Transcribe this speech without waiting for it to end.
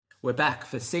We're back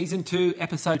for Season 2,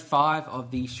 Episode 5 of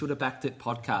the Shoulda Backed It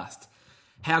podcast.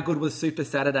 How good was Super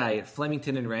Saturday at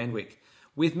Flemington and Randwick?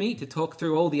 With me to talk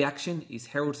through all the action is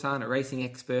Herald Sun racing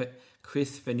expert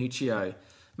Chris Vernuccio.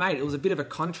 Mate, it was a bit of a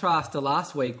contrast to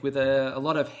last week with a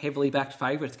lot of heavily backed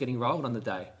favourites getting rolled on the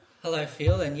day. Hello,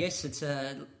 Phil, and yes, it's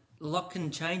a lot can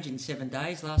change in 7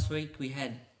 days. Last week we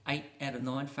had 8 out of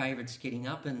 9 favourites getting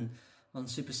up, and on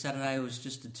Super Saturday it was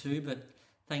just the 2, but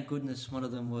thank goodness one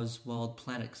of them was Wild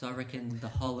Planet, because I reckon the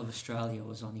whole of Australia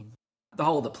was on him. The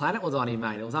whole of the planet was on him,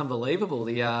 mate. It was unbelievable.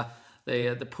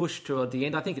 The push toward the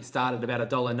end, I think it started about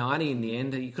 $1.90 in the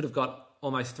end. You could have got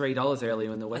almost $3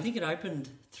 earlier in the week. I think it opened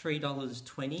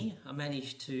 $3.20. I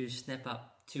managed to snap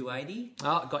up $2.80.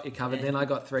 Oh, got you covered then. I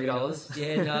got $3.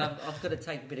 Yeah, no, I've got to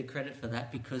take a bit of credit for that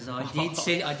because I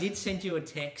did send you a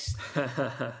text.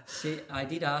 I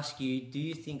did ask you, do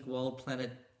you think Wild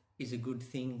Planet is a good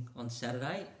thing on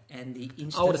Saturday? And the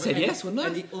instant I would have said yes, wouldn't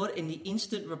I? And the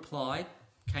instant reply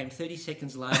came 30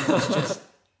 seconds later. It was just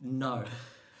no.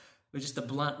 It was just a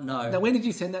blunt no. Now, when did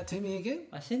you send that to me again?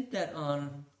 I sent that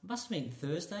on, must have been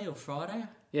Thursday or Friday.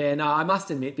 Yeah, no, I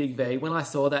must admit, Big V, when I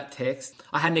saw that text,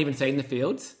 I hadn't even seen the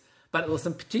fields, but there was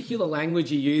some particular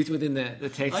language you used within the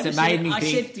text that made me think...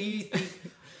 I said, do you think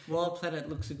Wild Planet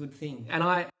looks a good thing?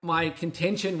 And my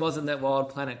contention wasn't that Wild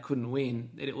Planet couldn't win.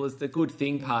 It was the good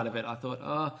thing part of it. I thought,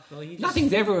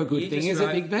 nothing's ever a good thing, is it,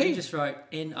 Big V? You just wrote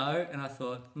N-O, and I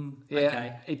thought, yeah,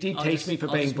 okay. It did teach me for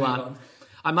being blunt.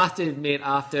 I must admit,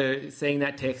 after seeing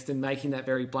that text and making that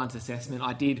very blunt assessment,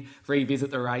 I did revisit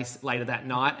the race later that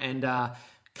night and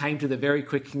came to the very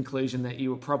quick conclusion that you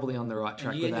were probably on the right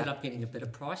track with that. You ended up getting a better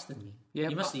price than me. Yeah,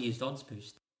 you must have used Odds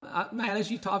Boost. Mate,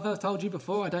 as I've told you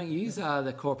before, I don't use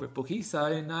the corporate bookie,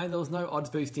 so no, there was no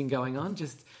odds boosting going on.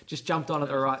 Just jumped on at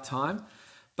the right time.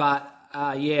 But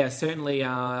certainly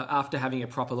after having a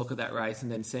proper look at that race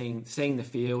and then seeing the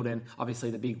field and obviously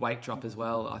the big weight drop as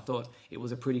well, I thought it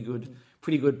was a pretty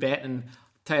good bet. And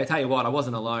tell you what, I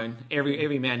wasn't alone.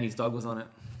 Every man and his dog was on it.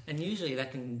 And usually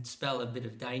that can spell a bit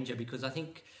of danger because I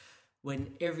think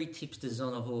when every tipster's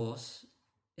on a horse,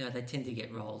 they tend to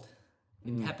get rolled.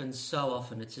 It happens so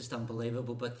often, it's just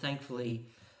unbelievable. But thankfully,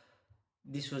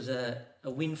 this was a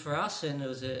win for us, and it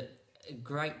was a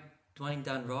great Dwayne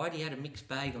Dunn ride. He had a mixed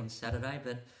bag on Saturday,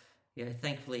 but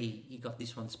thankfully he got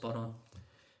this one spot on.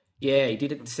 Yeah, he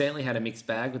did. Certainly had a mixed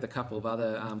bag with a couple of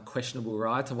other questionable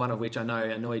rides, one of which I know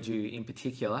annoyed you in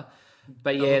particular.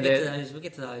 But we'll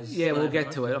get to those. Yeah, we'll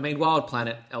get to it. I mean, Wild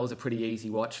Planet, that was a pretty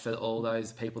easy watch for all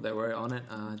those people that were on it.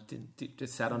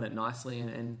 Just sat on it nicely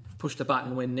and pushed the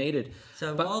button when needed.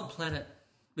 Wild Planet,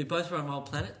 we both were on Wild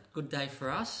Planet. Good day for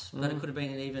us, but it could have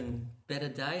been an even better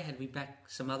day had we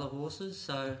backed some other horses.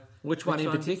 So, which one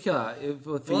in particular? I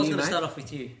was going to start off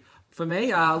with you. For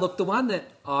me, look, the one that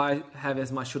I have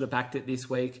as my should have backed it this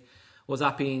week was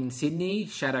up in Sydney,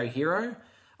 Shadow Hero.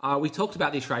 We talked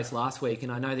about this race last week,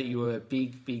 and I know that you were a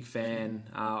big fan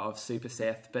of Super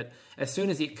Seth, but as soon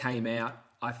as it came out,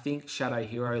 I think Shadow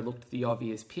Hero looked the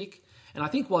obvious pick, and I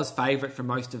think was favourite for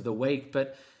most of the week,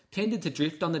 but tended to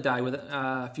drift on the day with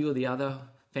a few of the other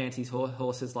fancy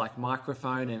horses like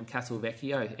Microphone and Castle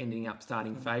Vecchio ending up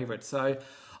starting favourites. So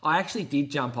I actually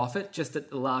did jump off it just at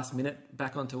the last minute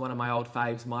back onto one of my old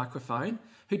faves, Microphone,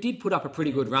 who did put up a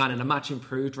pretty good run and a much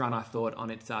improved run, I thought, on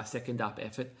its second up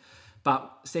effort.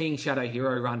 But seeing Shadow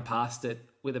Hero run past it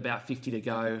with about 50 to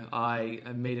go, I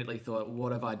immediately thought,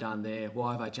 what have I done there?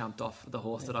 Why have I jumped off the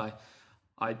horse that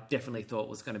I definitely thought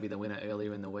was going to be the winner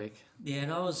earlier in the week? Yeah,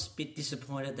 and I was a bit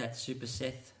disappointed that Super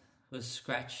Seth was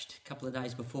scratched a couple of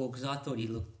days before because I thought he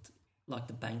looked like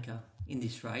the banker in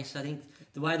this race. I think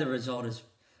the way the result has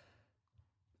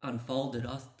unfolded,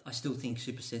 I still think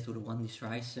Super Seth would have won this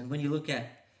race. And when you look at,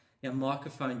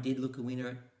 Microphone did look a winner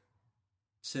at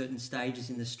certain stages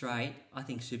in the straight. I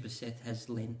think Super Seth has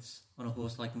lengths on a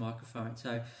horse like Microphone.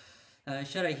 So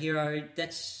Shadow Hero,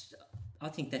 I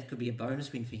think that could be a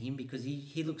bonus win for him because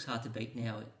he looks hard to beat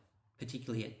now,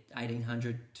 particularly at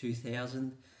 1,800,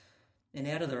 2,000. And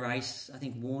out of the race, I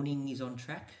think Warning is on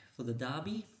track for the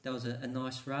Derby. That was a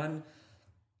nice run.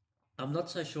 I'm not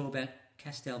so sure about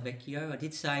Castel Vecchio. I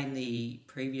did say in the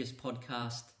previous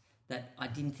podcast that I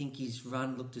didn't think his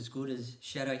run looked as good as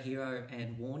Shadow Hero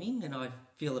and Warning, and I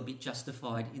feel a bit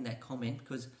justified in that comment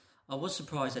because I was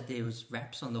surprised that there was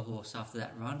wraps on the horse after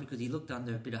that run because he looked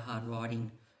under a bit of hard riding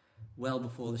well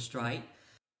before the straight.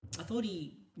 I thought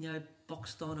he,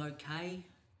 boxed on okay,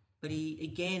 but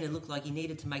it looked like he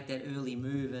needed to make that early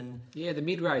move. And yeah, the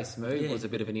mid-race move was a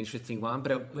bit of an interesting one,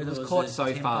 but it was caught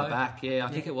so far back. Yeah, I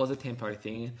think it was a tempo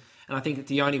thing. And I think that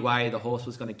the only way the horse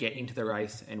was going to get into the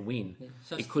race and win,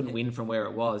 So it couldn't win from where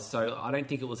it was. So I don't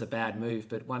think it was a bad move,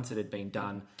 but once it had been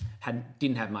done,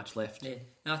 didn't have much left. Yeah,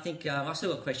 and I think I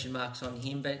still got question marks on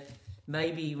him, but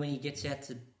maybe when he gets out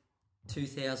to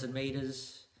 2,000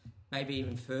 metres, maybe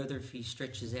even further if he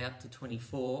stretches out to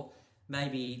 24,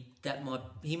 maybe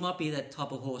he might be that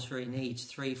type of horse where he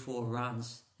needs 3-4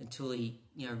 runs until he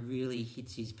really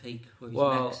hits his peak or his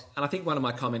max. And I think one of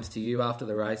my comments to you after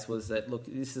the race was that, look,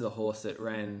 this is a horse that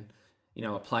ran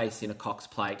a place in a Cox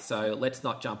Plate, so let's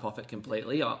not jump off it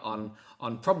completely on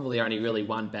probably only really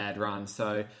one bad run.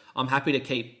 So I'm happy to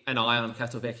keep an eye on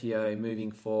Castelvecchio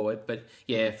moving forward. But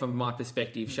yeah, from my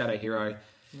perspective, Shadow Hero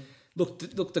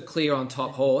looked a clear on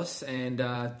top horse, and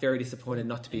very disappointed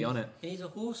not to be on it. And he's a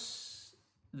horse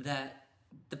that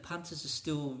the punters are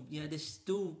still, they're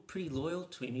still pretty loyal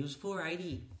to him. He was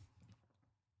 480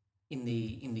 in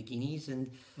the Guineas,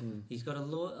 and he's got a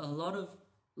lot of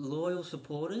loyal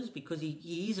supporters because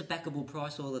he is a backable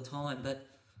price all the time. But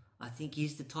I think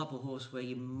he's the type of horse where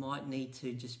you might need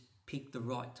to just pick the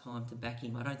right time to back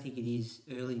him. I don't think it is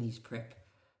early in his prep,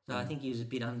 so I think he was a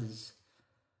bit unders.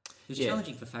 He was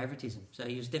challenging for favouritism, so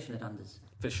he was definite unders.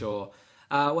 For sure.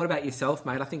 What about yourself,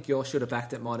 mate? I think your should have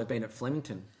backed it might have been at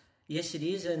Flemington. Yes, it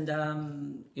is, and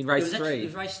in race 3. It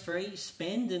was race 3,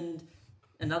 Spend, and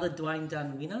another Dwayne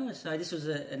Dunn winner. So this was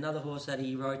another horse that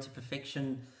he rode to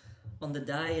perfection on the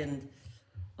day, and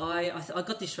I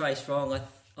got this race wrong.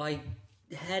 I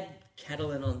had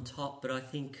Catalan on top, but I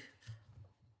think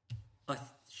I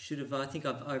should have. I think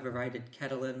I've overrated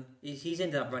Catalan. He's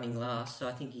ended up running last, so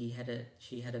I think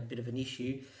she had a bit of an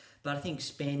issue. But I think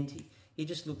Spend, he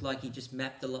just looked like he just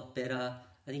mapped a lot better.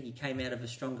 I think he came out of a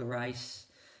stronger race.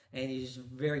 And he's a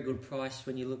very good price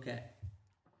when you look at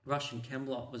Russian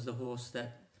Camelot was the horse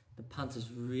that the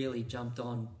punters really jumped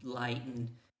on late, and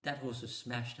that horse was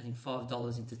smashed, I think,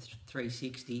 $5 into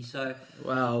 360. So,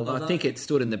 I think it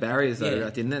stood in the barriers though,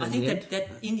 didn't it? I think that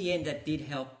in the end that did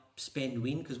help Spend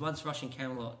win, because once Russian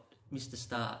Camelot missed the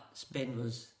start, Spend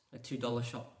was a $2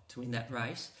 shot to win that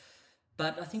race.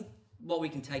 But I think what we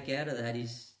can take out of that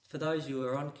is, for those who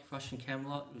are on Russian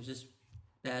Camelot, it was just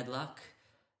bad luck.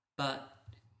 But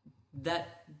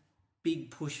that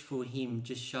big push for him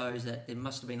just shows that there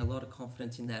must have been a lot of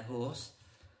confidence in that horse,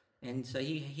 and so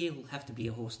he'll have to be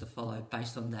a horse to follow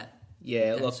based on that.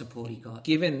 Support he got.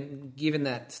 Given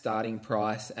that starting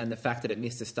price and the fact that it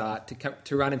missed a start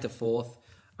to run into 4th,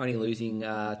 only losing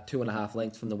 2.5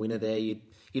 lengths from the winner there,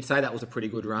 you'd say that was a pretty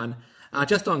good run.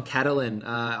 Just on Catalan,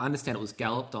 I understand it was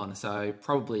galloped on, so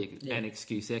probably an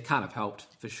excuse there. Can't have helped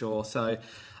for sure. So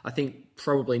I think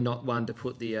probably not one to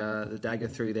put the dagger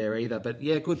through there either. But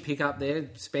yeah, good pick up there.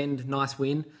 Spend, nice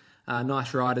win,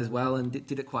 nice ride as well, and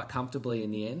did it quite comfortably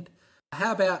in the end.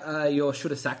 How about your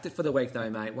should have sacked it for the week though,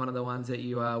 mate? One of the ones that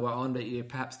you were on, but you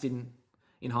perhaps didn't,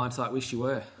 in hindsight, wish you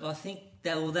were. Well, I think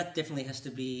that definitely has to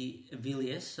be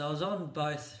Avilius. So I was on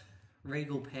both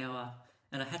Regal Power,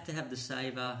 and I had to have the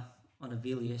saver on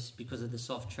Avilius because of the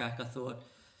soft track. I thought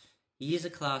he is a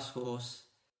class horse.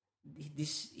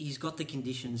 He's got the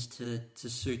conditions to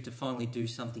suit to finally do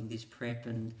something this prep,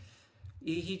 and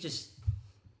he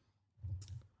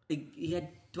had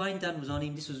Dwayne Dunn was on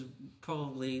him. This was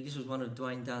one of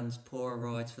Dwayne Dunn's poorer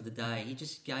rides for the day. He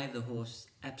just gave the horse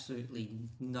absolutely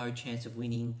no chance of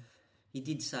winning. He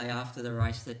did say after the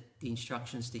race that the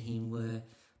instructions to him were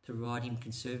to ride him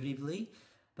conservatively,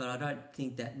 but I don't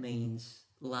think that means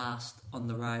last on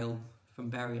the rail from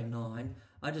barrier 9.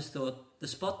 I just thought the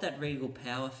spot that Regal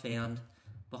Power found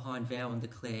behind Vow and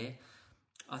Declare,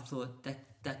 I thought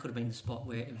that could have been the spot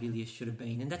where Avilius should have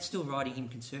been, and that's still riding him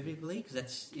conservatively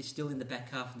because it's still in the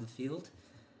back half of the field.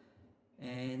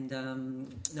 And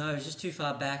no, it was just too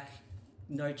far back,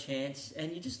 no chance.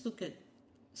 And you just look at,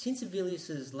 since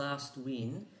Avilius's last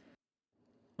win,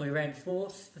 he ran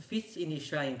 5th in the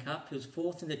Australian Cup. He was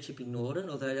 4th in the Chipping Norton,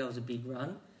 although that was a big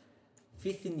run.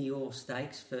 5th in the All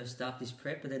Stakes first up this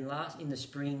prep, but then last in the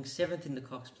spring, 7th in the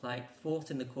Cox Plate,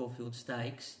 4th in the Caulfield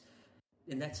Stakes,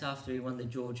 and that's after he won the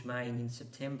George Main in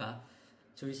September.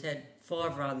 So he's had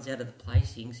 5 runs out of the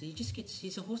placing. So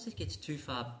he's a horse that gets too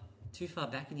far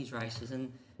back in his races,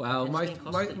 and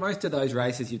most of those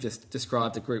races you've just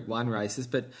described are Group 1 races,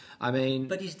 but I mean,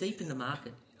 but he's deep in the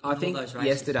market. I think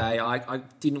yesterday I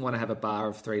didn't want to have a bar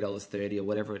of $3.30 or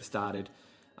whatever it started.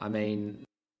 I mean,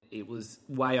 it was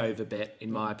way over bet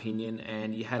in my opinion,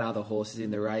 and you had other horses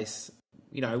in the race,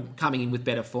 coming in with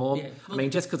better form. Yeah. Well, I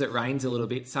mean, just because it rains a little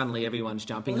bit, suddenly everyone's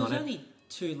jumping on it. There's only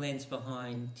 2 lengths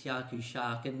behind Tiaku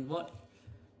Shark, and what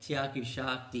Tiaku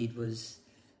Shark did was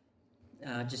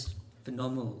just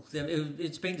phenomenal.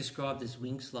 It's been described as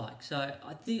Winx-like. So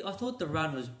I thought the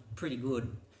run was pretty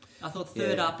good. I thought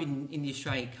third up in the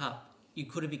Australian Cup, you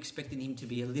could have expected him to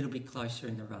be a little bit closer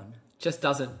in the run. Just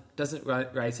doesn't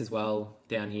race as well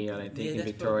down here, I don't think, in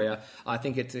Victoria. I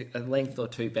think it's a length or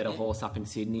two better horse up in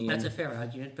Sydney. That's a fair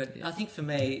argument, but I think for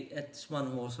me, it's one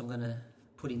horse I'm going to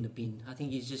put in the bin. I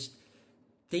think he's just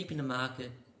deep in the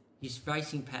market. His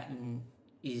racing pattern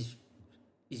is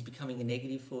becoming a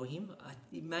negative for him.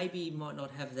 Maybe he might not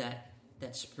have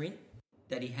that sprint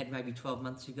that he had maybe 12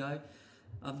 months ago.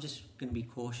 I'm just going to be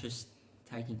cautious,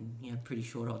 taking pretty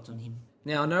short odds on him.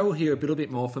 Now, I know we'll hear a little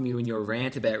bit more from you in your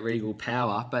rant about Regal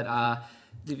Power, but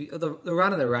the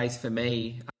run of the race for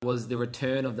me was the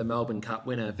return of the Melbourne Cup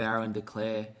winner, Baron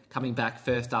Declare, coming back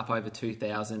first up over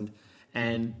 2,000.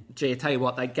 And, gee, I tell you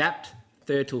what, they gapped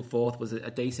third till fourth, was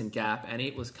a decent gap, and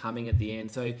it was coming at the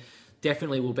end. So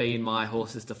definitely will be in my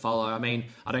horses to follow. I mean,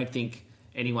 I don't think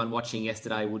anyone watching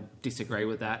yesterday would disagree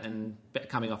with that, and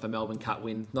coming off a Melbourne Cup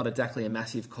win, not exactly a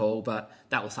massive call, but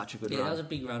that was such a good run. Yeah, that was a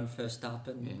big run first up,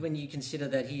 and when you consider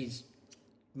that his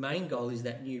main goal is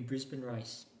that new Brisbane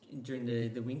race during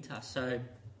the winter, so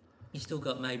he's still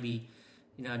got maybe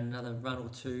another run or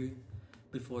two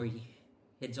before he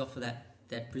heads off for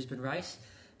that Brisbane race.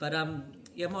 But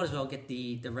might as well get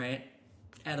the rant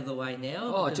out of the way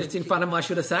now. Oh, just in front of my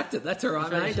should have sacked it. That's all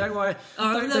right, mate. Don't worry.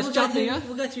 We'll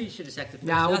go through should have sacked it first.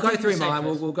 No, we'll go through mine.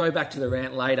 We'll go back to the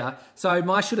rant later. So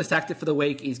my should have sacked it for the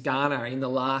week is Garner in the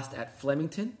last at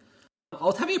Flemington. I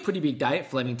was having a pretty big day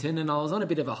at Flemington and I was on a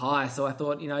bit of a high, so I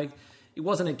thought, it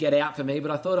wasn't a get out for me,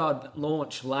 but I thought I'd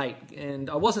launch late.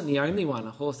 And I wasn't the only one.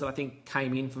 A horse that I think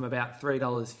came in from about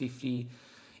 $3.50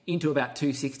 into about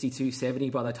 $2.60,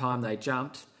 $2.70 by the time they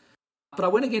jumped. But I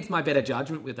went against my better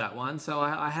judgment with that one, so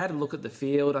I had a look at the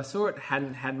field. I saw it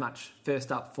hadn't had much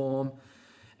first up form,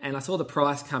 and I saw the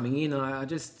price coming in, and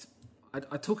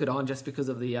I took it on just because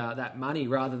of the that money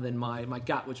rather than my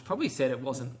gut, which probably said it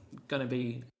wasn't going to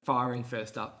be firing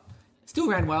first up. Still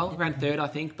ran well, ran third, I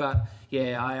think, but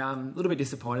yeah, I'm a little bit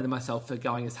disappointed in myself for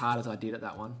going as hard as I did at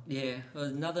that one. Yeah,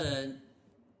 another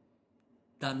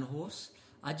done horse.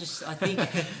 I think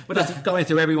we're just going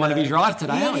through every one of his rides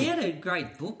today, aren't we? He had a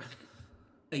great book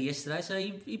yesterday, so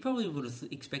he probably would have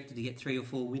expected to get 3 or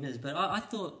 4 winners. But I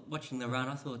thought, watching the run,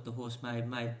 I thought the horse may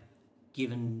have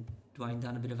given Dwayne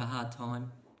Dunn a bit of a hard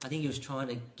time. I think he was trying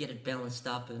to get it balanced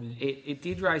up. And It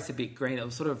did race a bit green. It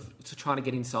was sort of trying to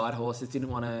get inside horses, didn't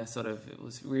want to it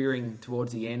was rearing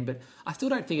towards the end. But I still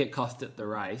don't think it cost it the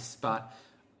race, but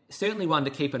certainly one to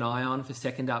keep an eye on for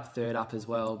second up, third up as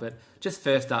well. But just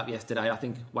first up yesterday, I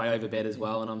think way over bet as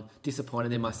well, and I'm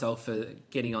disappointed in myself for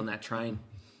getting on that train.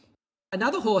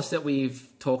 Another horse that we've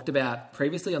talked about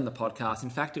previously on the podcast, in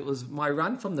fact, it was my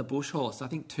run from the Bush horse, I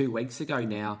think 2 weeks ago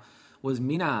now, was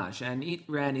Minaj, and it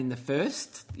ran in the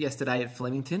first yesterday at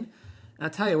Flemington. And I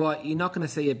tell you what, you're not going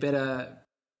to see a better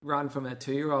run from a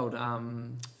 2-year-old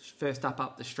first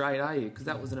up the straight, are you? Because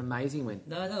that was an amazing win.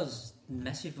 No, that was a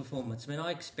massive performance. I mean,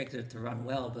 I expected it to run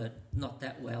well, but not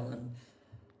that well. And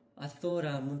I thought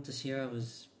Montesira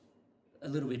was a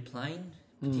little bit plain,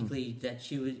 particularly that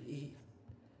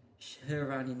her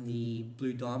run in the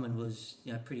Blue Diamond was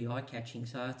pretty eye-catching.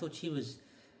 So I thought she was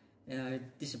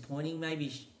disappointing.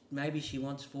 Maybe she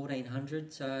wants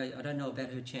 1,400. So I don't know about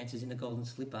her chances in the Golden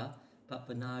Slipper, but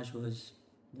Minaj was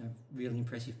really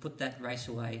impressive. Put that race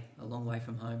away a long way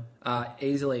from home.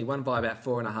 Easily won by about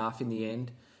 4.5 in the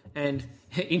end, and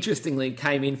interestingly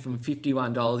came in from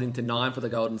 $51 into $9 for the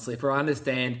Golden Slipper. I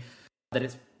understand that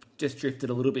it's just drifted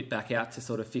a little bit back out to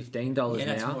sort of $15 now. Yeah,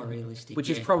 that's more realistic. Which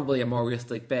is probably a more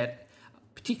realistic bet,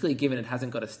 particularly given it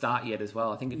hasn't got a start yet as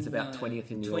well. I think it's about 20th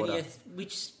in the order. 20th,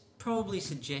 which probably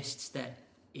suggests that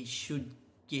it should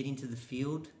get into the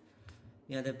field.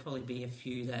 There'll probably be a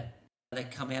few that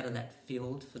come out of that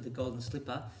field for the Golden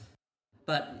Slipper.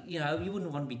 But, you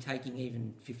wouldn't want to be taking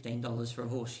even $15 for a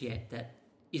horse yet that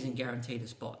isn't guaranteed a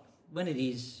spot. When it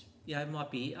is, it might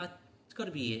be, it's got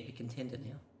to be a contender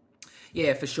now.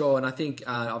 Yeah, for sure. And I think,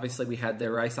 obviously, we had the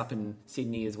race up in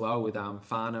Sydney as well with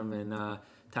Farnham and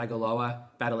Tagaloa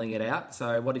battling it out.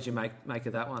 So what did you make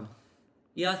of that one?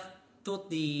 Yeah, I thought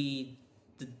the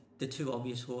 2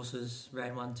 obvious horses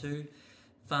ran 1-2.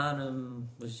 Farnham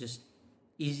was just...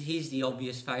 He's the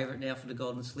obvious favourite now for the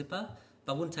Golden Slipper,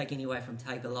 but I wouldn't take any away from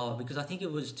Tagaloa because I think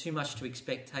it was too much to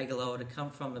expect Tagaloa to come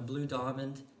from the Blue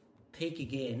Diamond, peak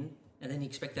again, and then you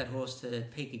expect that horse to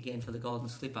peak again for the Golden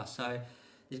Slipper. So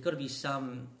there's got to be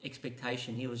some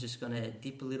expectation he was just going to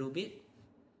dip a little bit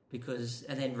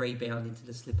and then rebound into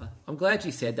the Slipper. I'm glad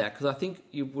you said that because I think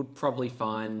you would probably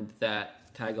find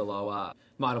that Tagaloa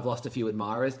might have lost a few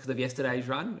admirers because of yesterday's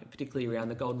run, particularly around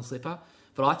the Golden Slipper.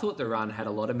 But I thought the run had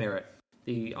a lot of merit.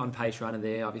 the on-pace runner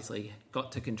there obviously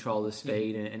got to control the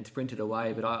speed and sprinted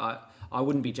away, but I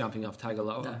wouldn't be jumping off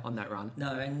Tagaloa on that run.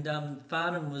 No, and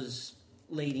Farnham was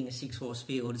leading a 6-horse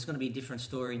field. It's going to be a different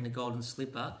story in the Golden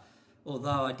Slipper,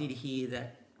 although I did hear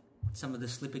that some of the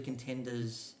slipper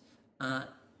contenders aren't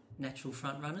natural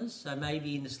front runners, so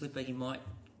maybe in the slipper he might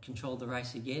control the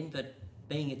race again, but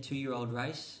being a 2-year-old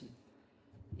race,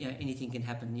 anything can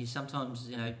happen. Sometimes,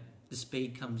 the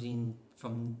speed comes in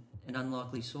from an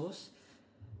unlikely source.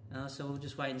 So we'll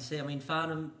just wait and see. I mean,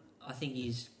 Farnham, I think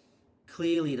he's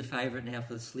clearly the favourite now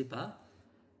for the slipper,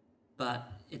 but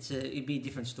it'd be a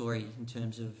different story in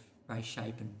terms of race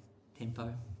shape and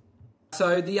tempo.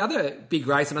 So the other big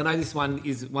race, and I know this one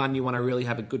is one you want to really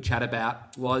have a good chat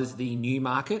about, was the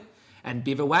Newmarket and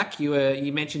Bivouac.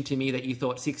 You mentioned to me that you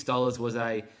thought $6 was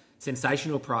a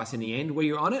sensational price in the end. Were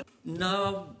you on it?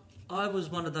 No, I was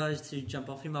one of those to jump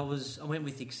off him. I went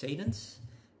with Exceedance.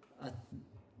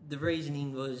 The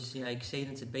reasoning was,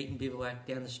 Exceedance had beaten Bivouac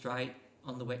down the straight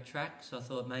on the wet track, so I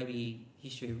thought maybe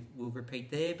history will repeat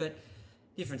there, but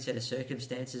different set of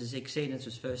circumstances. Exceedance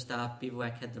was first up,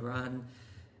 Bivouac had the run,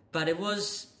 but it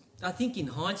was, I think in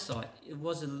hindsight, it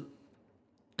was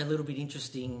a little bit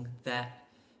interesting that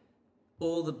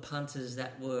all the punters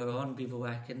that were on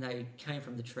Bivouac, and they came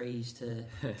from the trees to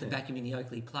back him in the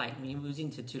Oakley Plate. I mean, it was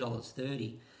into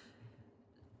 $2.30.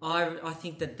 I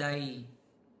think that they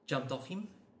jumped off him,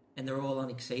 and they're all on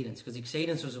Exceedance, because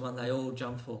Exceedance was the one they all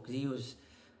jumped for, because he was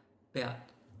about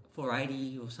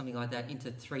 480 or something like that into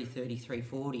 330,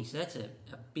 340. So that's a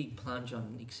big plunge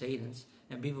on Exceedance,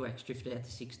 and Bivouac's drifted out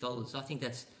to $6. I think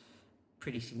that's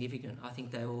pretty significant. I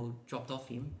think they all dropped off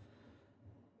him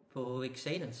for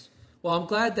Exceedance. Well, I'm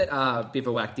glad that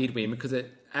Bivouac did win, because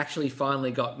it actually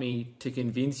finally got me to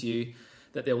convince you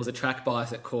that there was a track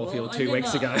bias at Caulfield 2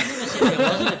 weeks ago. I never said there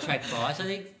wasn't a track bias.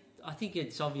 I think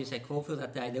it's obvious at Caulfield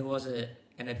that day there was an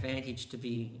advantage to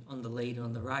be on the lead and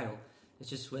on the rail. It's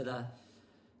just whether,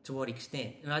 to what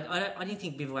extent. And I didn't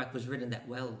think Bivouac was ridden that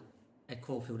well at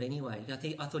Caulfield anyway.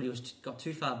 I thought he got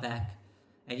too far back,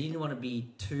 and he didn't want to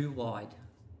be too wide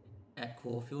at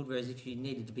Caulfield, whereas if you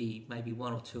needed to be maybe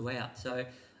 1 or 2 out. So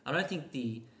I don't think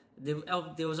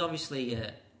there was obviously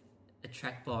a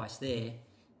track bias there,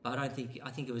 but I think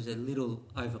it was a little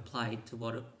overplayed to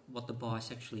what the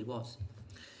bias actually was.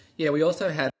 Yeah, we also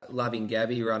had Loving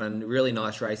Gabby run a really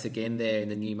nice race again there in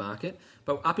the Newmarket.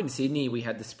 But up in Sydney, we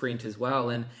had the sprint as well,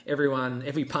 and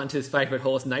every punter's favourite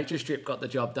horse, Nature Strip, got the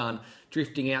job done,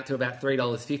 drifting out to about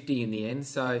 $3.50 in the end.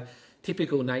 So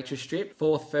typical Nature Strip,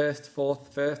 fourth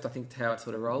first, I think is how it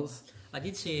sort of rolls. I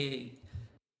did see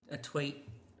a tweet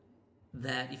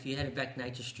that if you had to back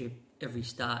Nature Strip every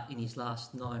start in his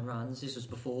last 9 runs, this was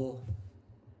before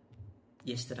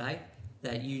yesterday,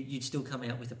 that you'd still come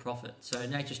out with a profit. So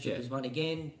Nature Strip has won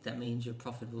again. That means your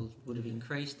profit would have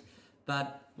increased.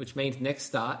 But which means next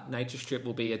start, Nature Strip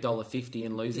will be $1.50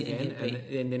 and lose again,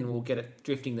 and then we'll get it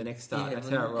drifting the next start. That's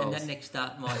how it rolls. And that next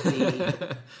start might be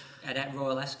at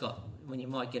Royal Ascot, when you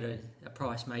might get a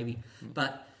price maybe.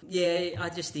 But yeah, I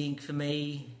just think for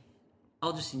me,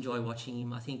 I'll just enjoy watching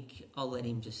him. I think I'll let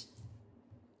him just.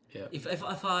 Yeah. If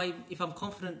I'm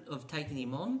confident of taking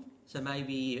him on, so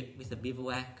maybe with a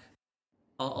Bivouac,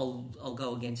 I'll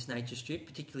go against Nature Strip,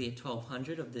 particularly at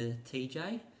 1200 of the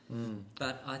TJ.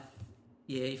 But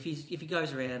if he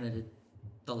goes around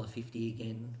at $1.50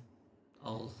 again,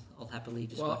 I'll happily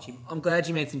just watch him. I'm glad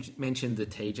you mentioned the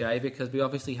TJ, because we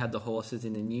obviously had the horses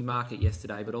in the Newmarket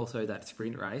yesterday, but also that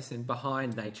sprint race, and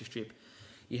behind Nature Strip,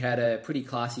 you had a pretty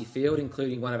classy field,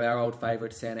 including one of our old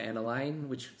favourites, Santa Ana Lane,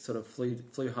 which sort of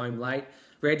flew home late.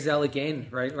 Redzel again,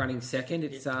 running second.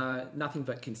 It's nothing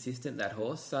but consistent, that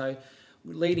horse. So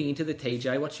leading into the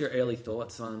TJ, what's your early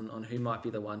thoughts on who might be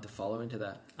the one to follow into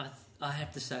that? I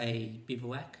have to say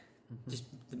Bivouac, just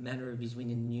the manner of his win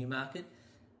in Newmarket.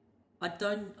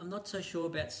 I'm not so sure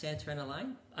about Santa Ana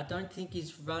Lane. I don't think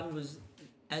his run was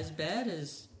as bad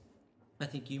as I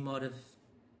think you might have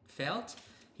felt.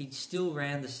 He still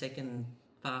ran the second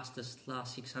fastest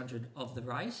last 600 of the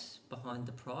race behind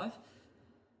the Prive.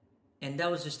 And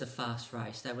that was just a fast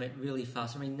race. They went really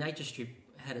fast. I mean, Nature Strip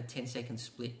had a 10-second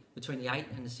split between the 8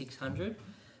 and the 600.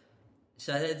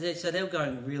 So they were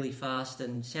going really fast,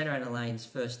 and Santa Ana Lane's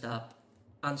first up,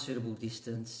 unsuitable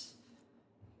distance,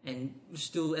 and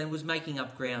was making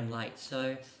up ground late.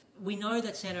 So we know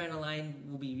that Santa Ana Lane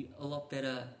will be a lot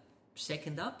better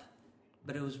second up,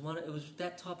 but it was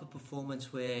that type of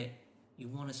performance where you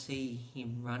want to see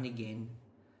him run again,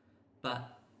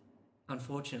 but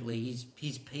unfortunately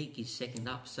his peak is second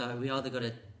up. So we either got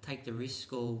to take the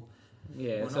risk or.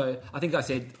 Yeah, so I think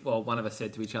one of us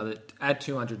said to each other, add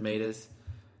 200 metres,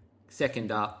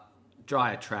 second up,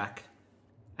 drier track,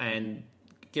 and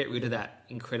get rid of that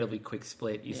incredibly quick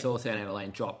split. You saw South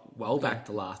Adelaide drop well back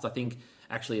to last. I think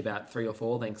actually about 3 or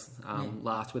 4 lengths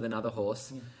last with another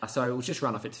horse. So it was just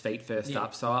run off its feet first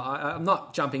up. So I'm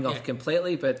not jumping off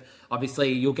completely, but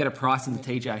obviously you'll get a price in the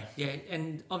TJ. Yeah,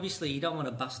 and obviously you don't want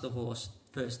to bust the horse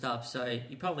first up, so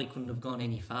you probably couldn't have gone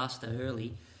any faster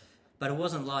early. But it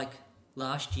wasn't like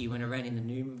last year when I ran in the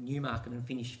Newmarket and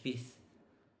finished 5th,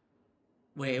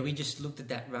 where we just looked at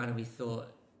that run and we thought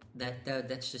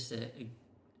that's just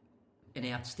an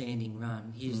outstanding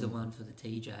run. Here's the one for the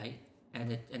TJ.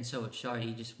 And so it showed.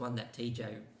 He just won that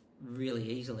TJ really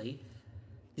easily.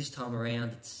 This time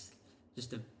around, it's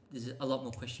just there's a lot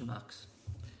more question marks.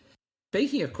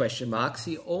 Speaking of question marks,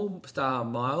 the All-Star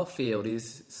Mile field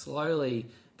is slowly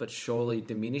but surely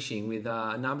diminishing, with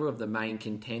a number of the main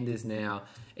contenders now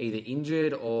either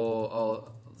injured or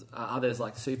others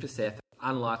like Super Seth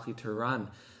unlikely to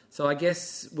run. So I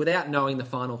guess without knowing the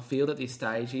final field at this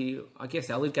stage, I guess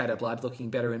Alligator Blood looking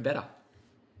better and better.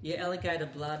 Yeah, Alligator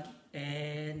Blood,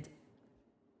 and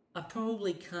I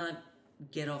probably can't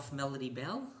get off Melody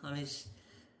Bell. I mean,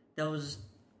 that was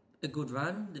a good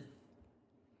run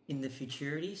in the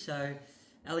futurity. So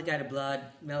Alligator Blood,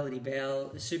 Melody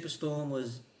Bell, Superstorm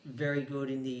was very good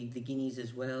in the Guineas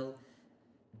as well.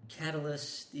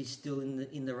 Catalyst is still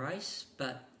in the race,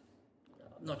 but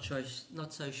not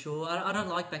so sure. I don't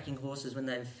like backing horses when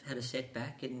they've had a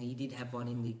setback, and he did have one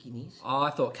in the Guineas. Oh,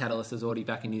 I thought Catalyst was already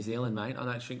back in New Zealand, mate. I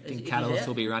don't think Catalyst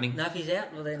will be running. No, if he's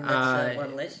out, well then that's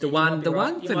one less. The one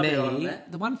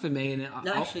for me.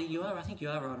 No, actually, you are. I think you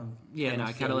are right on. Yeah, no,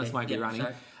 Catalyst won't be running.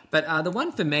 Sorry. But the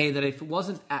one for me that if it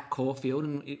wasn't at Caulfield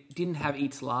and it didn't have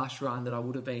its last run that I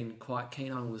would have been quite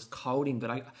keen on was Colding, but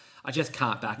I just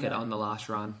can't back it on the last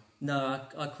run. No,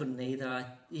 I couldn't either.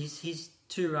 His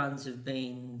 2 runs have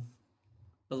been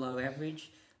below average.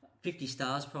 50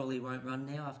 Stars probably won't run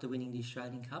now after winning the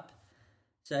Australian Cup.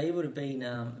 So he would have been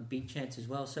a big chance as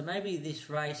well. So maybe this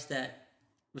race that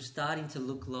was starting to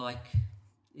look like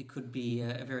it could be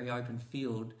a very open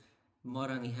field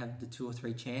might only have the 2 or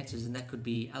 3 chances, and that could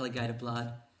be Alligator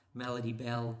Blood, Melody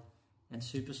Bell and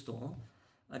Superstorm.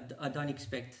 I don't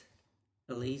expect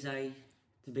Elise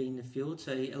to be in the field.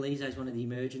 So Elise is one of the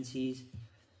emergencies.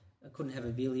 I couldn't have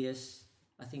Avilius.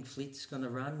 I think Flit's going to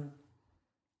run.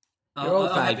 You're all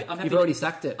fade. You've already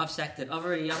sacked it. I've sacked it. I'm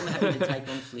happy to take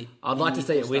on Flit. I'd like to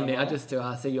see it win now, just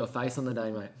to see your face on the day,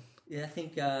 mate. Yeah, I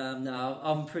think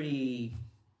I'm pretty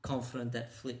confident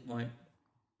that Flit won't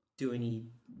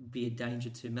be a danger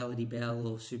to Melody Bell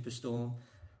or Superstorm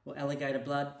or Alligator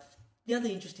Blood. The other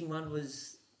interesting one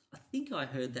was, I think I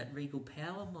heard that Regal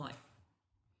Power might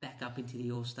back up into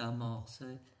the All-Star Mile, so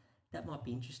that might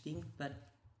be interesting. But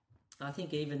I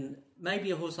think even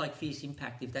maybe a horse like Fierce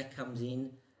Impact, if that comes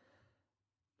in,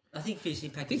 I think Fierce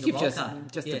Impact is a wild card.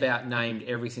 You've just about named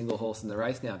every single horse in the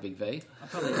race now, Big V. I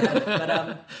probably have,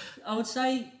 but I would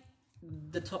say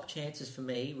the top chances for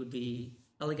me would be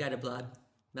Alligator Blood,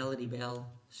 Melody Bell,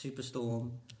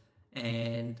 Superstorm,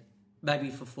 and maybe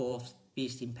for 4th,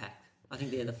 Fierce Impact. I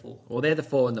think they're the 4. Well, they're the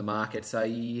 4 in the market, so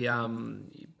you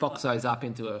box those up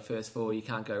into a first 4, you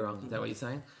can't go wrong. Is that what you're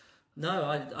saying? No,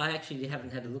 I actually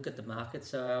haven't had a look at the market,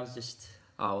 so I was just...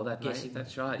 Oh, well,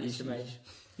 that's right.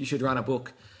 You should run a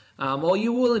book. Well,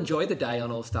 you will enjoy the day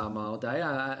on All-Star Mile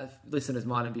Day. Listeners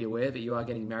mightn't be aware, but you are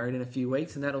getting married in a few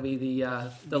weeks, and that'll be the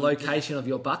location of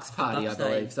your Bucks party, I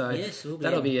believe. Day. So yes,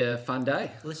 that'll be a fun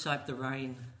day. Let's hope the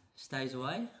rain stays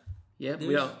away. Yeah,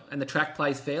 and the track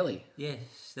plays fairly. Yes,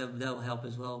 that'll help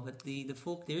as well. But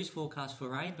there is forecast for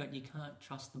rain, but you can't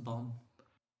trust the bomb.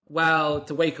 Well,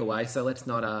 it's a week away, so let's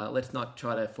not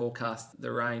try to forecast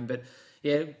the rain. But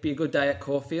yeah, it'd be a good day at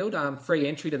Caulfield. Free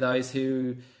entry to those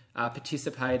who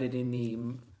participated in the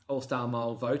All-Star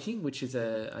Mile voting, which is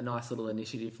a nice little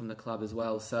initiative from the club as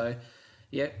well. So,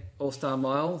 yeah, All-Star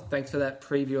Mile, thanks for that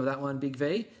preview of that one, Big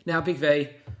V. Now, Big V,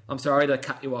 I'm sorry to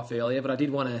cut you off earlier, but I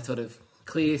did want to sort of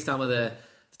clear some of the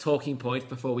talking points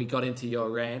before we got into your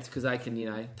rants, because they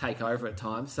can, take over at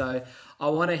times. So I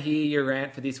want to hear your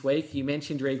rant for this week. You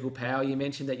mentioned Regal Power. You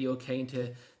mentioned that you're keen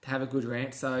to have a good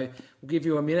rant. So we'll give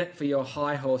you a minute for your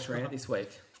high horse rant this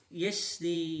week. Yes,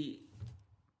 the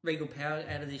Regal Power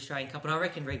out of the Australian Cup, and I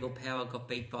reckon Regal Power got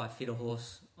beat by a fitter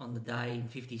horse on the day in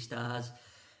 50 Stars.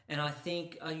 And I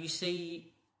think you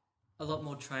see a lot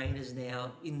more trainers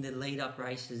now in the lead-up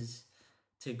races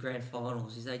to grand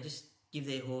finals, is they just give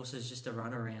their horses just a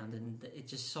run around, and it's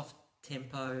just soft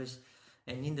tempos.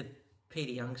 And in the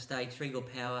Peter Young Stakes, Regal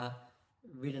Power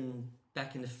ridden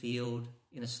back in the field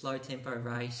in a slow tempo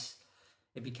race.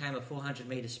 It became a 400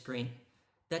 metre sprint.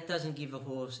 That doesn't give a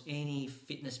horse any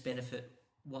fitness benefit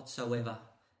whatsoever.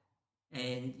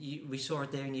 And we saw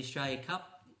it there in the Australia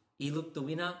Cup. he looked the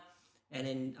winner, and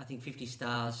then I think 50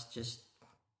 Stars just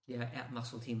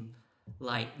out-muscled him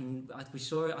late. And I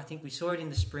think we saw it in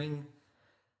the spring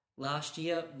last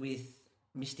year with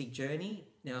Mystic Journey.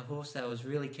 Now, a horse that was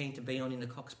really keen to be on in the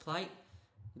Cox Plate.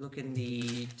 Look in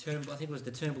the Turnbull, I think it was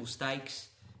the Turnbull Stakes.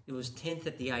 It was 10th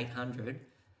at the 800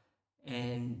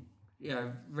 and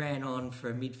ran on for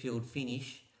a midfield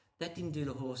finish. That didn't do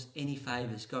the horse any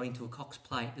favours going to a Cox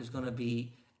Plate. It was going to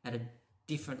be at a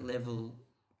different level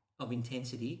of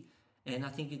intensity. And I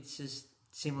think it's a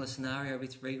similar scenario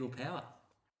with Regal Power.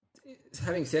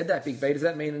 Having said that, Big B, does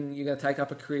that mean you're going to take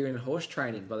up a career in horse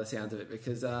training by the sounds of it?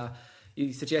 Because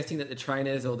you're suggesting that the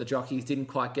trainers or the jockeys didn't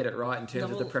quite get it right in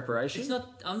terms of the preparation? It's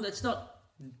not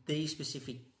the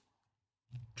specific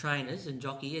trainers and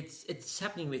jockey. It's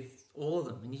happening with all of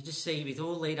them. And you just see with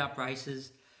all lead-up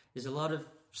races, there's a lot of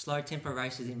slow tempo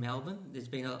races in Melbourne. There's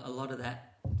been a lot of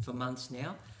that for months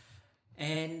now.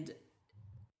 And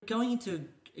going into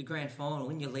a grand final,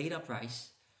 in your lead-up race,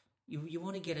 you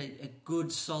want to get a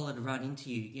good, solid run into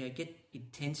you. Get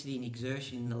intensity and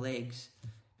exertion in the legs,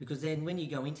 because then when you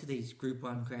go into these Group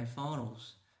 1 grand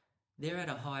finals, they're at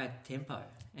a higher tempo.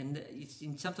 And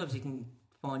sometimes it can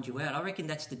find you out. I reckon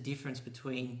that's the difference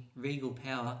between Regal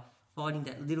Power finding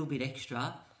that little bit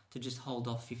extra to just hold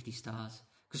off 50 Stars.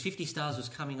 Because 50 Stars was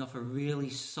coming off a really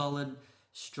solid,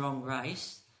 strong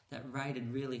race that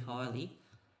rated really highly,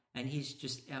 and he's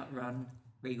just outrun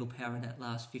Regal Power in that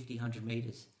last 50, 100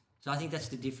 metres. So I think that's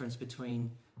the difference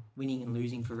between winning and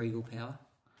losing for Regal Power.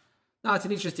 No, it's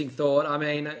an interesting thought. I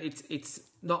mean, it's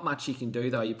not much you can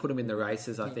do, though. You put them in the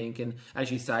races, I think. And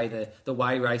as you say, the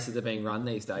way races are being run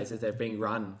these days, is they're being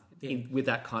run with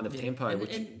that kind of tempo.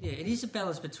 It is a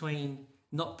balance between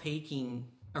not peaking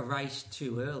a race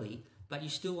too early, but you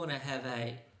still want to have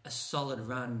a solid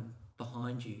run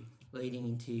behind you leading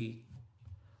into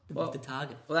the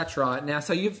target. Well, that's right. Now,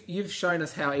 so you've shown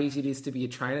us how easy it is to be a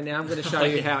trainer. Now I'm going to show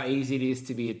you how easy it is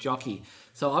to be a jockey.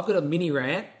 So I've got a mini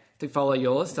rant to follow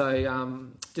yours.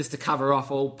 So just to cover off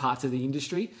all parts of the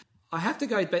industry, I have to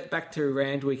go back to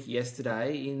Randwick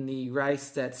yesterday in the race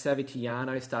that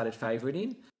Savitiano started favourite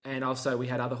in, and also we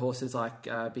had other horses like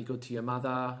Be Good to Your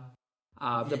Mother.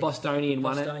 The Bostonian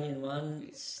won it. Bostonian won.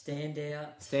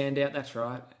 Standout. Standout, that's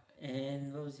right.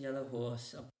 And what was the other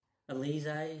horse? Elise,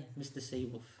 Mr.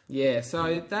 Seawolf. Yeah,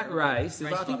 so that race...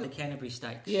 I think the Canterbury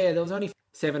Stakes. Yeah, there was only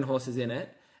 7 horses in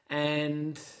it.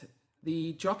 And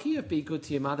the jockey of Be Good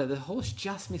to Your Mother, the horse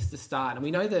just missed the start. And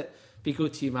we know that Be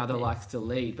Good to Your Mother likes to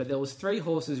lead, but there was 3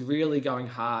 horses really going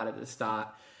hard at the start.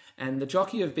 And the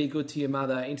jockey of Be Good to Your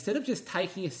Mother, instead of just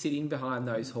taking a sit in behind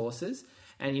those horses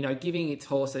and, giving its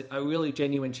horse a really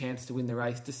genuine chance to win the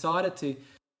race, decided to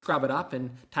scrub it up and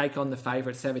take on the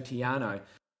favourite Savitiano.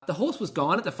 The horse was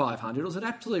gone at the 500. It was an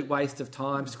absolute waste of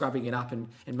time scrubbing it up and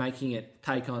making it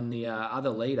take on the other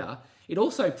leader. It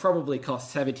also probably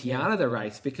cost Savitiano the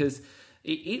race because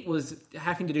it was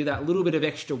having to do that little bit of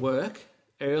extra work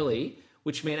early,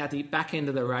 which meant at the back end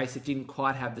of the race it didn't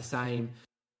quite have the same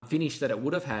finish that it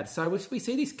would have had. So we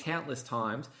see this countless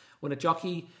times when a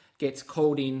jockey gets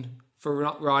called in for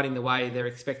not riding the way they're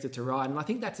expected to ride. And I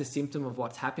think that's a symptom of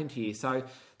what's happened here. So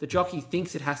the jockey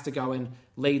thinks it has to go and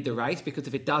lead the race because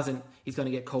if it doesn't, he's going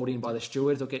to get called in by the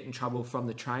stewards or get in trouble from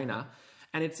the trainer.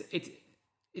 And it's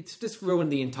just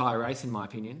ruined the entire race, in my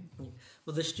opinion.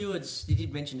 Well, the stewards, you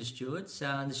did mention the stewards.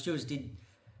 And the stewards did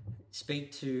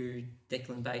speak to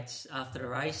Declan Bates after the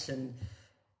race, and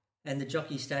the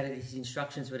jockey stated his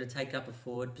instructions were to take up a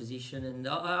forward position. And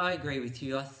I agree with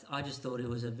you. I just thought it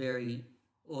was a very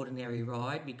ordinary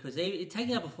ride because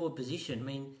taking up a forward position, I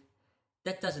mean,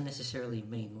 that doesn't necessarily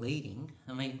mean leading.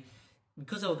 I mean,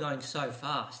 because they were going so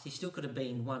fast, he still could have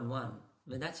been 1-1. I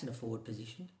mean, that's in a forward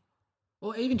position.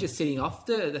 Or even just sitting off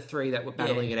the 3 that were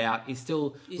battling it out is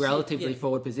still relatively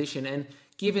forward position. And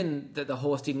given that the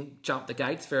horse didn't jump the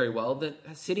gates very well,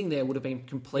 that sitting there would have been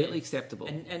completely acceptable.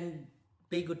 And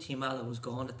Be Good to Your Mother was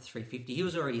gone at the 350. He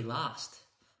was already last.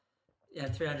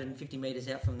 350 metres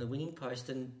out from the winning post,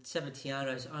 and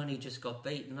Savitiano's only just got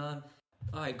beat. And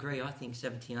I agree. I think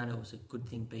Savitiano was a good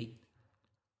thing beat.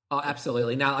 Oh,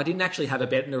 absolutely. Now, I didn't actually have a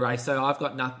bet in the race, so I've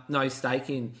got no stake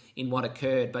in what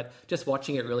occurred, but just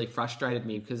watching it really frustrated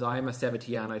me because I am a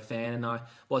Savitiano fan and I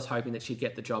was hoping that she'd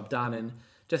get the job done, and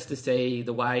just to see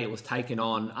the way it was taken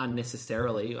on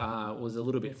unnecessarily was a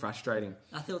little bit frustrating.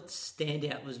 I thought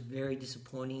Standout was very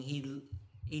disappointing.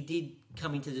 He did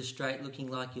come into the straight looking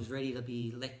like he was ready to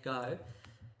be let go,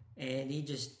 and he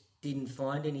just didn't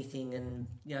find anything. And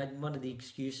one of the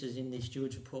excuses in the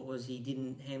steward's report was he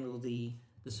didn't handle the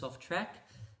soft track.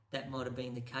 That might have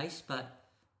been the case, but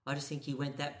I just think he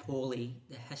went that poorly.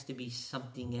 There has to be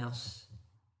something else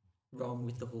wrong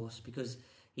with the horse because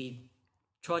he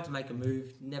tried to make a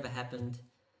move, never happened,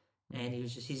 and he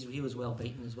was well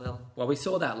beaten as well. Well, we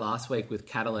saw that last week with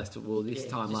Catalyst. Well, this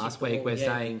time last week we're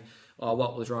saying, oh,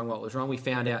 what was wrong? We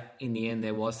found out in the end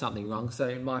there was something wrong, so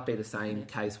it might be the same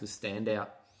case with Standout.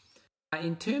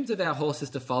 In terms of our horses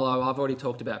to follow, I've already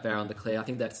talked about Baron Leclerc. I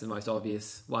think that's the most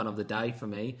obvious one of the day for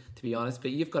me, to be honest.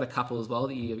 But you've got a couple as well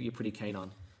that you're pretty keen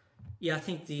on. Yeah, I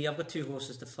think I've got two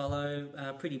horses to follow.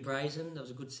 Pretty Brazen. That was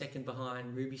a good second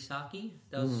behind Ruby Saki.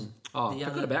 That was I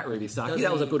forgot about Ruby Saki.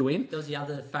 That was a good win. That was the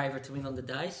other favourite to win on the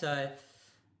day. So,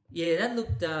 yeah, that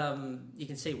looked... you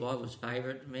can see why it was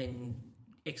favourite. I mean,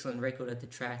 excellent record at the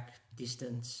track,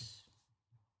 distance,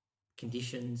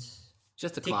 conditions.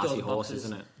 Just a classy horse,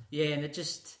 isn't it? Yeah, and it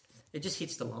just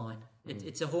hits the line.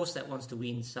 It's a horse that wants to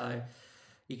win, so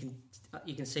you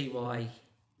can see why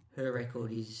her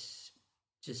record is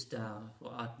just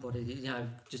what it is.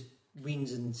 Just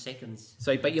wins in seconds.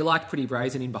 So, but you like Pretty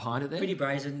Brazen in behind it then? Pretty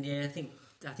Brazen, yeah.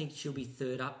 I think she'll be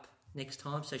third up next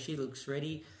time, so she looks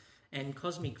ready. And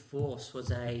Cosmic Force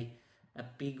was a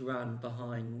big run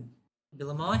behind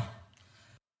Villamai.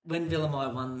 When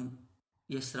Villamai won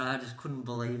yesterday, I just couldn't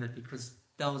believe it because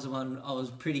that was the one I was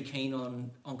pretty keen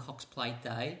on Cox Plate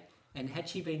Day. And had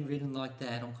she been ridden like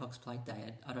that on Cox Plate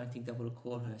Day, I don't think that would have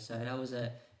caught her. So that was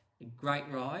a great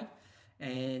ride.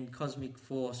 And Cosmic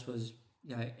Force was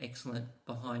excellent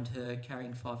behind her,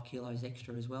 carrying 5 kilos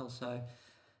extra as well. So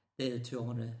they're the two I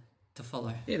want to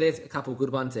follow. Yeah, there's a couple of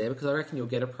good ones there because I reckon you'll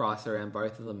get a price around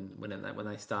both of them when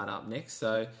they start up next.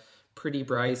 So Pretty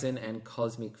Brazen and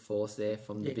Cosmic Force there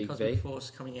from the Big Cosmic V. Force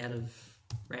coming out of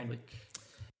Randwick.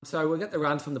 So we'll get the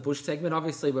run from the bush segment.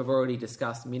 Obviously, we've already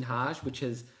discussed Minhaj, which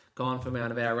has gone from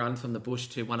out of our run from the bush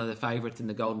to one of the favourites in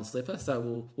the Golden Slipper.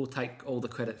 So we'll take all the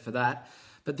credit for that.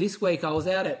 But this week I was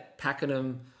out at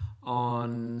Pakenham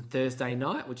on Thursday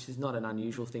night, which is not an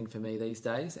unusual thing for me these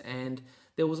days, and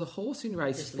there was a horse in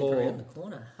race 4. Just around the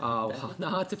corner. Oh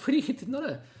no, it's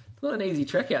not an easy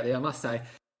trek out there, I must say.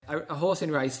 A horse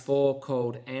in race 4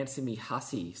 called Answer Me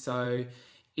Hussy. So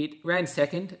it ran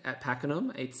second at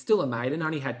Pakenham. It's still a maiden,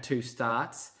 only had 2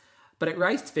 starts, but it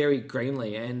raced very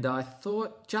greenly, and I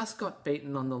thought just got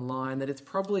beaten on the line that it's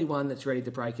probably one that's ready to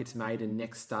break its maiden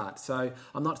next start. So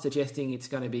I'm not suggesting it's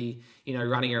going to be,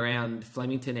 running around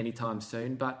Flemington anytime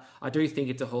soon, but I do think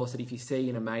it's a horse that if you see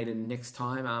in a maiden next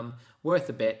time, worth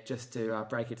a bet just to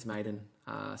break its maiden.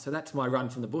 So that's my run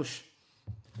from the bush.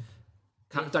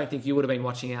 Don't think you would have been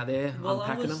watching out there on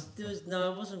Pakenham? I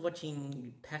wasn't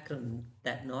watching Pakenham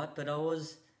that night, but I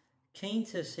was keen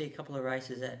to see a couple of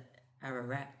races at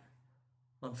Ararat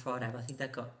on Friday, but I think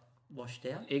that got washed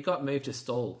out. It got moved to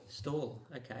Stall. Stall,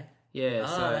 okay. Yeah,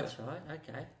 so that's right,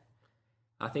 okay.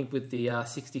 I think with the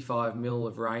 65 mil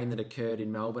of rain that occurred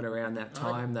in Melbourne around that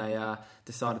time, they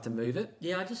decided to move it.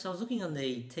 Yeah, I was looking on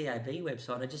the TAB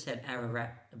website. I just had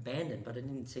Ararat abandoned, but I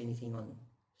didn't see anything on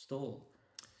Stall.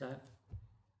 So,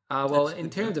 in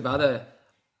terms of other,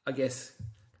 I guess,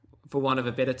 for want of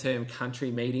a better term, country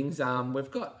meetings,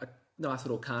 we've got a nice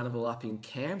little carnival up in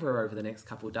Canberra over the next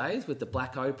couple of days with the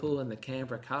Black Opal and the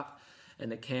Canberra Cup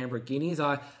and the Canberra Guineas.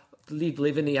 I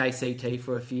live in the ACT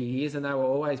for a few years, and they were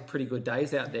always pretty good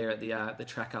days out there at the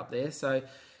track up there. So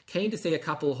keen to see a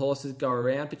couple of horses go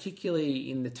around,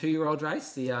 particularly in the 2-year-old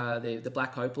race, the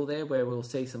Black Opal there, where we'll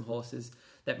see some horses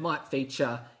that might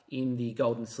feature in the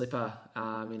Golden Slipper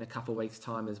in a couple of weeks'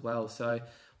 time as well. So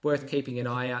worth keeping an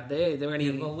eye out there. Are there any?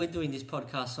 Yeah, well, we're doing this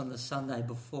podcast on the Sunday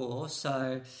before,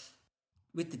 so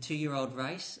with the 2-year-old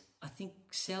race, I think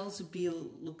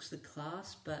Salsabil looks the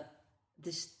class, but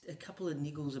there's a couple of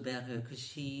niggles about her because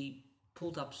she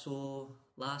pulled up sore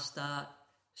last start,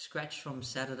 scratched from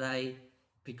Saturday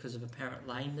because of apparent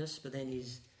lameness, but then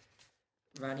is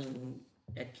running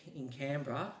in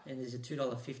Canberra and there's a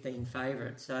 $2.15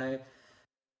 favourite. So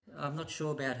I'm not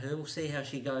sure about her. We'll see how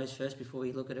she goes first before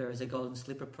we look at her as a Golden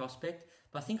Slipper prospect.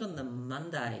 But I think on the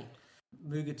Monday,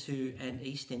 Mugatu and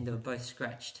Eastend were both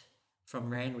scratched from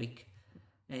Randwick,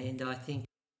 and I think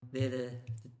they're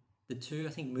the two. I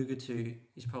think Mugatu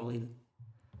is probably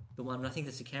the one. I think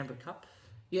that's the Canberra Cup.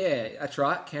 Yeah, that's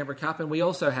right, Canberra Cup, and we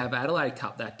also have Adelaide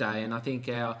Cup that day, and I think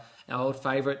our old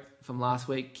favourite from last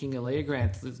week, King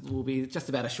Allegrant, will be just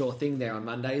about a sure thing there on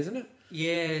Monday, isn't it?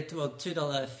 Yeah, well,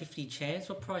 $2.50 chance.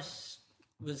 What price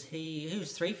was he? He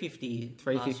was $3.50.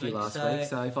 $3.50 last week.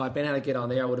 So if I'd been able to get on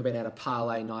there, I would have been able to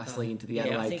parlay nicely into the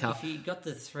Adelaide Cup. If you got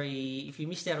if you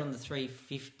missed out on the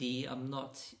 $3.50, I'm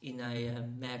not in a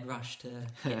mad rush to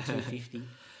get $2.50.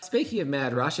 Speaking of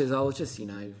mad rushes, I was just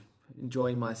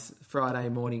enjoying my Friday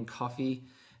morning coffee,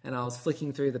 and I was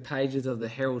flicking through the pages of the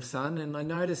Herald Sun, and I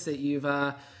noticed that you've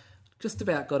just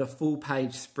about got a full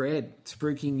page spread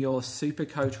spruiking your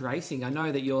Supercoach Racing. I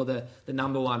know that you're the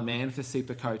number one man for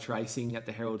Supercoach Racing at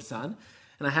the Herald Sun.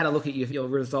 And I had a look at your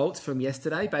results from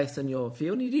yesterday based on your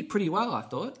field, and you did pretty well, I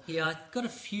thought. Yeah, I got a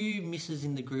few misses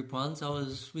in the Group 1s. I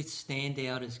was with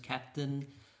Standout as captain.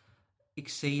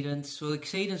 Exceedance. Well,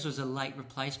 Exceedance was a late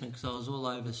replacement because I was all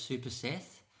over Super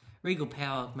Seth. Regal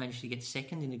Power managed to get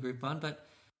second in the Group 1, but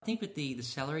I think with the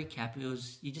salary cap, it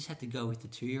was you just had to go with the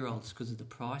 2-year-olds because of the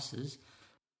prices.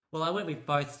 Well, I went with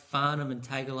both Farnham and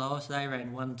Tagaloa, so they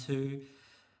ran 1-2.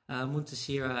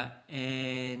 Muntasira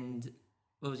and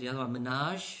what was the other one?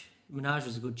 Minaj. Minaj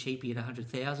was a good cheapie at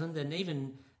 100,000, and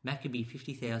even Maccabee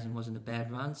 50,000 wasn't a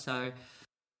bad run. So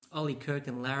Ollie Kirk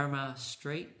and Larimer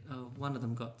Street, one of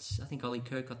them got. I think Ollie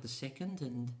Kirk got the second,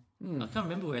 and I can't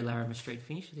remember where Larimer Street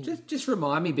finished. I think. Just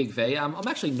remind me, Big V. I'm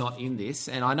actually not in this,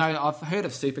 and I know I've heard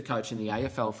of Supercoach in the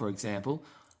AFL, for example.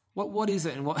 What is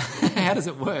it, and how does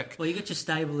it work? Well, you got your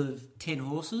stable of 10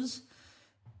 horses.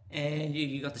 And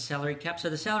you got the salary cap. So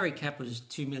the salary cap was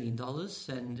 $2 million,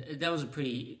 and that was a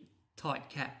pretty tight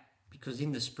cap because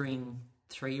in the spring,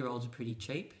 3-year-olds are pretty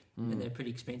cheap and they're pretty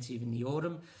expensive in the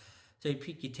autumn. So you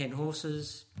pick your 10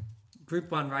 horses.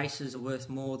 Group 1 races are worth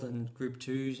more than Group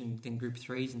 2s and then Group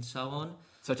 3s and so on.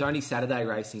 So it's only Saturday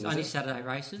racing, It's only Saturday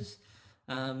races.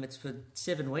 It's for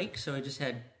 7 weeks, so we just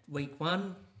had week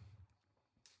 1.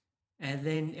 And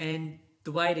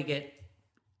the way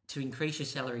to increase your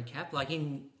salary cap, like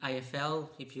in AFL,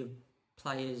 if your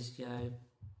players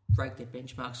break their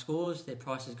benchmark scores, their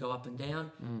prices go up and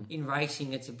down. In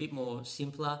racing, it's a bit more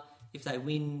simpler. If they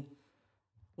win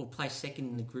or place second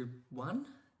in the Group 1,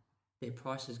 their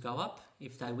prices go up.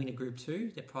 If they win a Group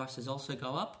 2, their prices also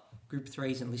go up. Group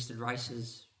 3s and listed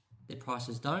races, their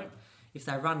prices don't. If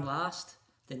they run last,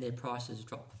 then their prices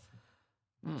drop.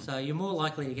 So you're more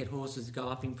likely to get horses to go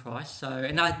up in price. So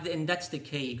and that's the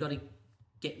key. You've got to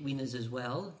get winners as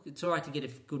well. It's all right to get a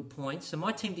good point. So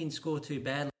my team didn't score too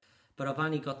badly, but I've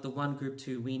only got the 1 Group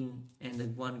 2 win and the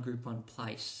 1 Group 1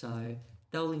 place. So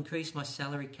they'll increase my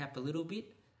salary cap a little bit,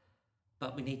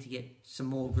 but we need to get some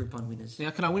more Group 1 winners.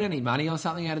 Now, can I win any money or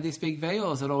something out of this, Big V,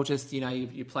 or is it all just,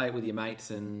 you play it with your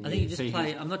mates? And I think you just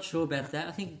play. I'm not sure about that.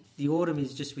 I think the autumn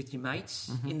is just with your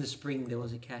mates. In the spring, there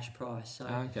was a cash prize. So.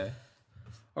 Okay.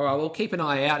 All right, well, keep an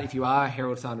eye out if you are a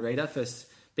Herald Sun reader for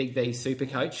Big V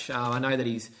Supercoach. I know that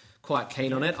he's quite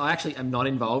keen on it. I actually am not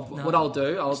involved. No, What I'll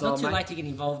do... It's not too late to get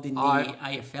involved in the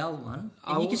AFL one.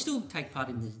 And you can still take part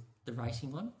in the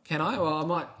racing one. Can I?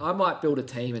 Well, I might build a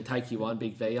team and take you on,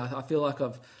 Big V. I feel like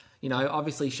I've,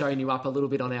 obviously shown you up a little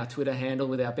bit on our Twitter handle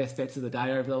with our best bets of the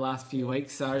day over the last few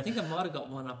weeks. So I think I might have got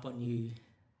one up on you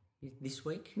this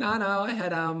week. No, I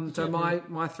had... So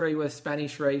my 3 were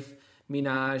Spanish Reef,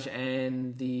 Minaj,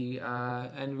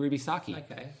 and Ruby Saki.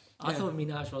 Okay. I thought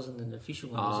Minaj wasn't an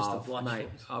official one. It was just a watch. Mate,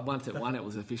 once it won, it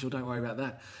was official. Don't worry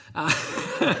about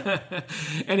that.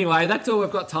 Anyway, that's all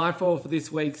we've got time for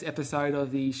this week's episode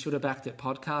of the Shoulda Backed It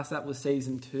podcast. That was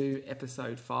Season 2,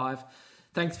 Episode 5.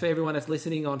 Thanks for everyone that's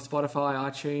listening on Spotify,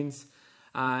 iTunes,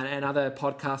 and other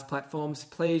podcast platforms.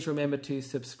 Please remember to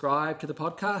subscribe to the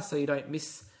podcast so you don't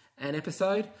miss an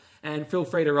episode. And feel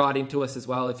free to write into us as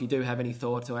well if you do have any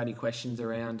thoughts or any questions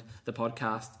around the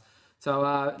podcast. So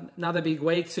another big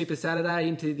week, Super Saturday,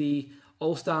 into the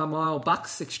All-Star Mile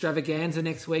Bucks extravaganza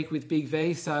next week with Big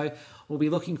V. So we'll be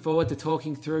looking forward to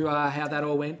talking through how that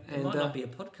all went. It might not be a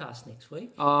podcast next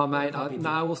week. Oh, mate,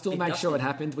 we'll still make sure it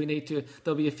happens.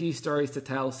 There'll be a few stories to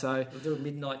tell. So we'll do a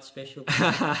midnight special.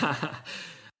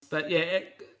 But yeah,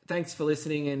 thanks for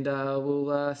listening, and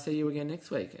we'll see you again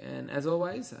next week. And as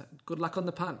always, good luck on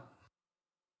the punt.